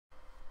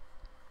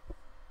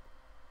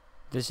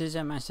This is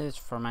a message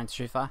for my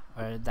Trifa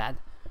or dad.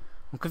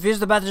 I'm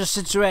confused about the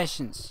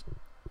situations.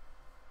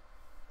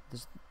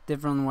 There's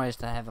different ways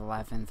to have a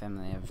life and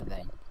family every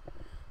day.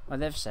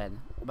 What they've said,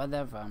 but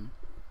everyone.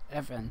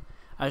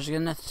 I was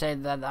gonna say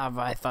that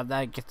I thought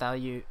I could tell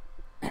you.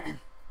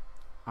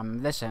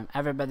 Listen,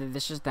 everybody,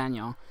 this is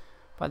Daniel.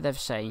 What they've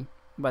said,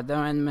 but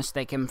don't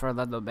mistake him for a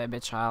little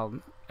baby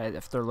child.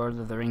 If the Lord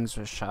of the Rings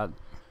was shot,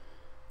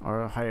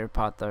 or Harry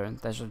Potter,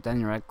 that's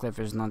Daniel Radcliffe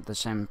is not the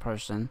same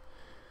person.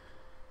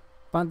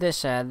 But they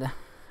said,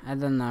 I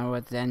don't know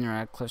what Daniel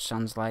Radcliffe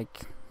sounds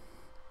like.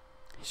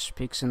 He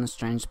speaks in a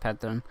strange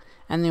pattern.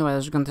 Anyway, I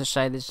was going to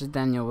say this is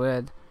Daniel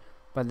Wood,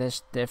 but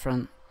it's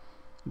different.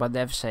 But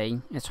they've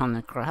said it's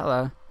Honiker,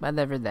 hello, but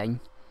every day.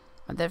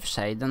 But they've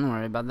said, don't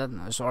worry about that,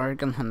 it's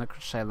Oregon,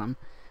 Honiker, Salem.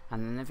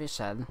 And then if he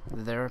said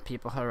that there are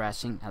people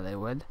harassing LA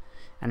Wood,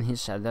 and he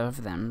said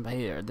of them, but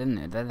he already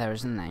knew that there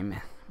was a name.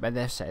 But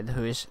they said,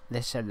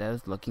 they said that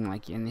was looking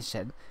like you, and he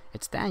said,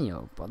 it's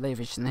Daniel, but they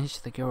wish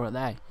the girl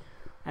die.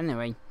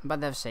 Anyway,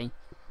 but they've said,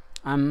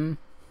 by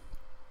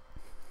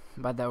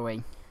the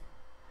way,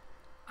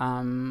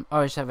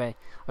 oh, sorry, I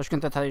was going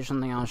to tell you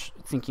something. I was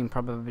thinking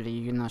probably,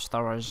 you know,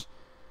 Star Wars,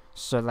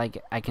 so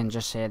like I can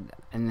just say it,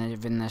 and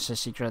even it's a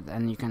secret,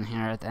 and you can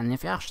hear it. And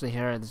if you actually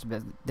hear it, it's a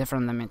bit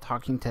different than me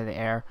talking to the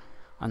air.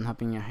 I'm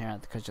hoping you hear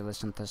it because you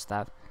listen to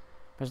stuff,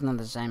 but it's not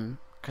the same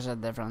because it's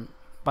different.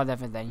 But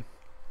every day,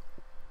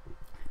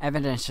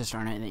 evidence is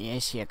on the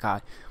AC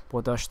car.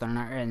 But those are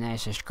not in the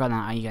AC car.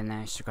 I get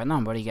nice.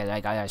 Nobody get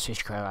like I see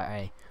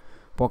car.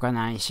 But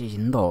I see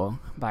no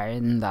by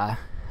the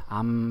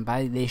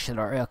by the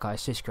shoulder car,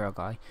 sister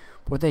guy.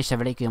 But they say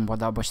very good.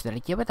 But I was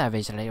like, yeah, but I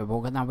was like,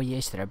 but now we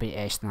yesterday be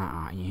asked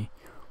not you.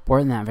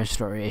 But never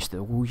story is the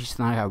who's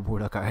not a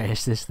Buddha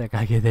is this like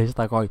I get this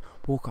like I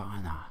book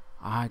on.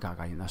 I got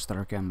in a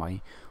star again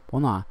by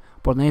Bona.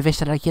 But no,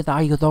 if I get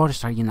I got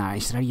orders, I know,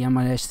 it's like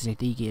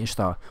Yamaha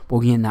star.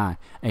 Bogina,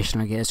 it's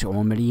like it's a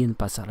million,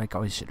 but like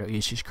I said,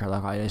 it's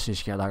Kerala, it's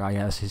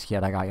Kerala, it's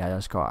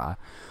Kerala, Scar.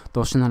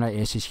 Those are not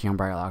Aces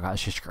Camberla,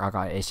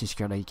 Shishkaga, Aces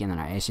Kerala,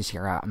 and Aces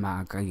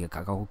Kerama,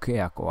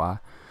 Gago,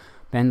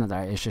 Ben,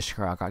 that is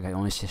Shishkaga,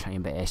 only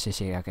saying by Aces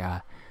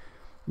Gaga.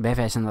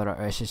 Befes and other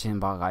Aces in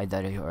Bagai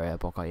that you are a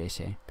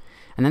Boka.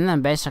 And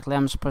then basically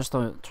I'm supposed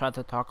to try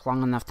to talk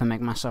long enough to make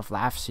myself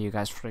laugh so you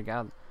guys freak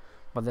out.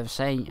 But they've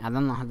said, I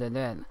don't know how they do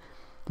it,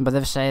 but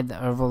they've said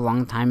over a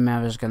long time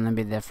I was gonna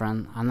be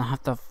different. I don't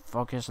have to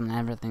focus on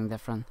everything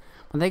different.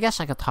 But I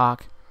guess I could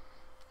talk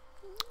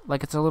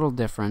like it's a little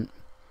different.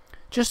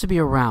 Just to be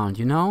around,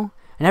 you know?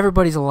 And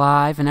everybody's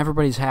alive and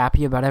everybody's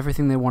happy about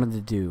everything they wanted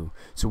to do.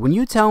 So when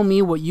you tell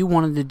me what you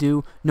wanted to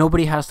do,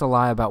 nobody has to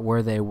lie about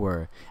where they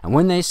were. And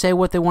when they say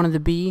what they wanted to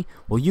be,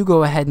 well, you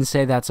go ahead and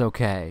say that's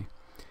okay.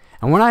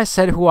 And when I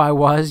said who I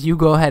was, you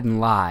go ahead and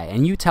lie.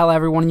 And you tell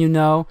everyone you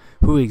know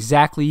who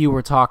exactly you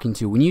were talking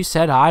to. When you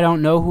said, I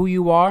don't know who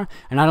you are,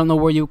 and I don't know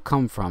where you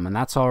come from, and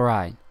that's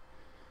alright.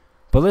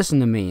 But listen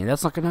to me,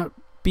 that's not going to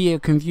be a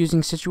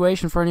confusing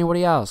situation for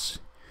anybody else.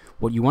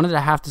 What you wanted to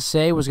have to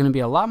say was going to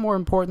be a lot more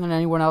important than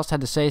anyone else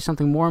had to say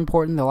something more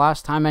important. The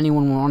last time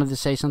anyone wanted to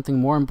say something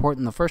more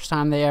important, the first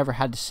time they ever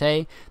had to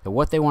say that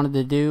what they wanted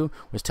to do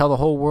was tell the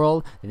whole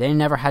world that they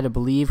never had to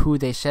believe who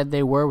they said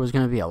they were was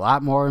going to be a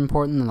lot more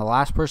important than the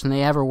last person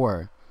they ever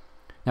were.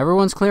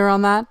 Everyone's clear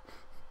on that?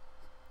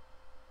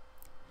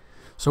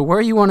 So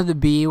where you wanted to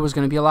be was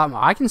going to be a lot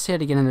more. I can say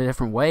it again in a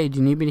different way. Do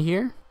you need me to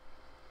hear?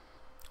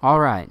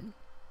 Alright.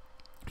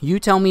 You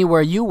tell me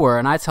where you were,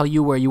 and I tell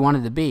you where you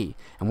wanted to be.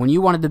 And when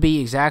you wanted to be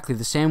exactly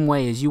the same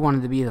way as you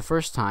wanted to be the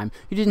first time,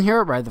 you didn't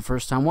hear it right the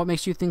first time. What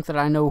makes you think that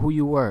I know who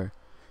you were?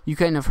 You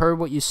couldn't have heard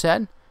what you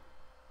said?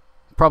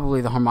 Probably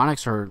the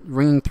harmonics are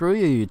ringing through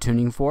you, you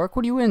tuning fork.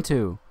 What are you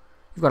into?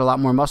 You've got a lot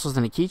more muscles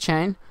than a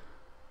keychain.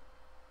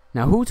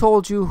 Now, who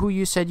told you who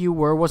you said you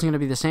were wasn't going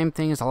to be the same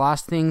thing as the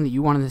last thing that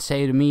you wanted to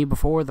say to me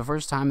before the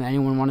first time that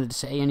anyone wanted to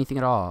say anything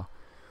at all?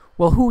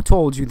 Well, who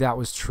told you that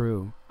was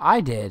true? I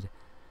did.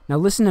 Now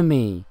listen to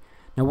me.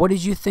 Now what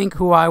did you think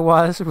who I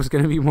was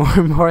going to be more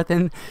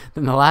important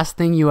than the last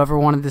thing you ever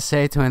wanted to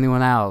say to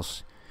anyone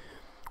else?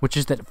 Which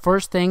is that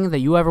first thing that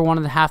you ever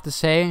wanted to have to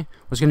say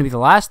was going to be the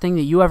last thing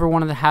that you ever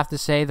wanted to have to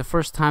say the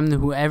first time that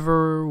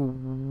whoever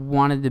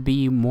wanted to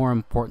be more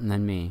important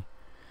than me.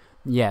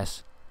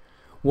 Yes.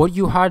 What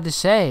you had to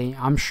say,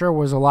 I'm sure,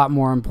 was a lot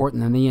more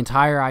important than the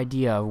entire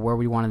idea of where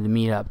we wanted to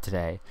meet up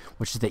today,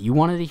 which is that you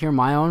wanted to hear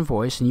my own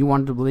voice and you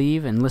wanted to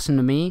believe and listen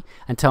to me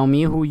and tell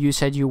me who you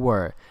said you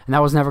were, and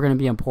that was never going to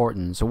be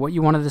important. So what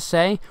you wanted to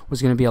say was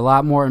going to be a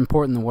lot more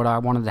important than what I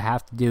wanted to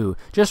have to do,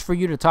 just for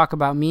you to talk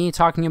about me,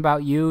 talking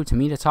about you, to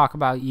me to talk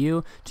about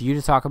you, to you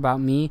to talk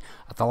about me.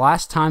 The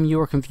last time you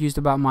were confused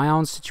about my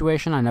own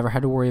situation, I never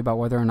had to worry about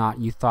whether or not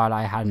you thought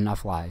I had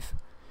enough life.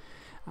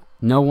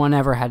 No one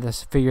ever had to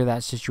figure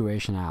that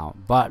situation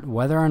out. But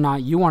whether or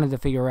not you wanted to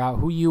figure out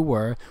who you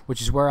were,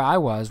 which is where I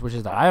was, which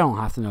is that I don't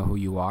have to know who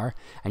you are,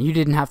 and you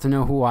didn't have to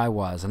know who I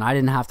was, and I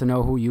didn't have to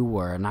know who you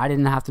were, and I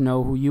didn't have to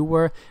know who you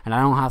were, and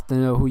I don't have to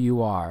know who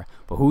you are.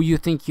 But who you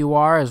think you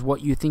are is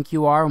what you think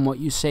you are, and what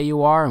you say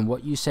you are, and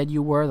what you said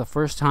you were the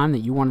first time that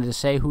you wanted to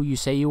say who you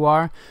say you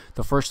are.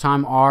 The first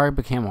time R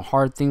became a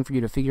hard thing for you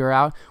to figure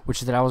out,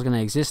 which is that I was going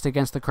to exist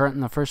against the current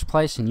in the first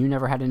place, and you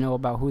never had to know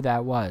about who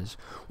that was.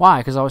 Why?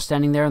 Because I was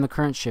standing there and the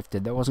current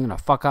shifted. That wasn't going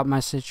to fuck up my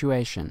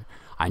situation.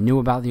 I knew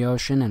about the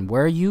ocean, and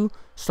where you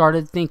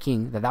started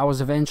thinking that that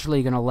was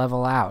eventually going to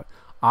level out,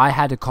 I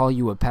had to call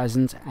you a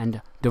peasant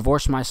and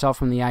divorce myself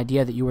from the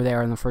idea that you were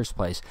there in the first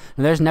place.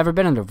 And there's never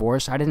been a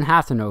divorce. I didn't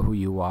have to know who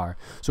you are.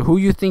 So who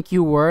you think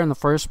you were in the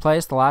first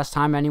place, the last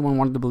time anyone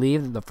wanted to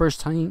believe that the first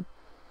time...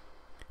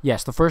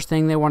 Yes, the first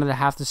thing they wanted to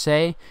have to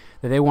say,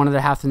 that they wanted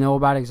to have to know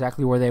about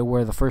exactly where they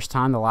were the first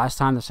time, the last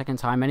time, the second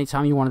time,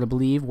 anytime you wanted to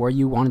believe where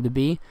you wanted to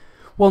be.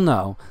 Well,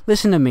 no.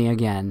 Listen to me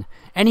again.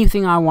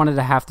 Anything I wanted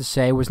to have to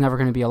say was never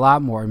going to be a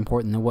lot more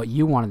important than what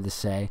you wanted to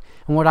say,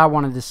 and what I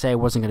wanted to say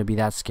wasn't going to be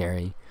that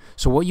scary.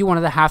 So what you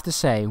wanted to have to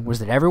say was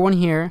that everyone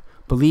here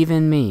believe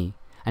in me,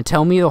 and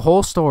tell me the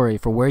whole story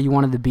for where you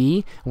wanted to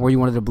be, and where you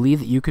wanted to believe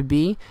that you could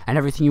be, and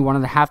everything you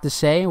wanted to have to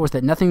say was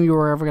that nothing you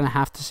were ever going to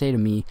have to say to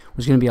me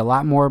was going to be a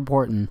lot more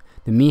important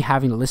than me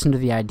having to listen to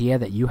the idea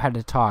that you had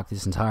to talk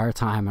this entire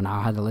time and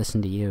I had to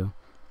listen to you.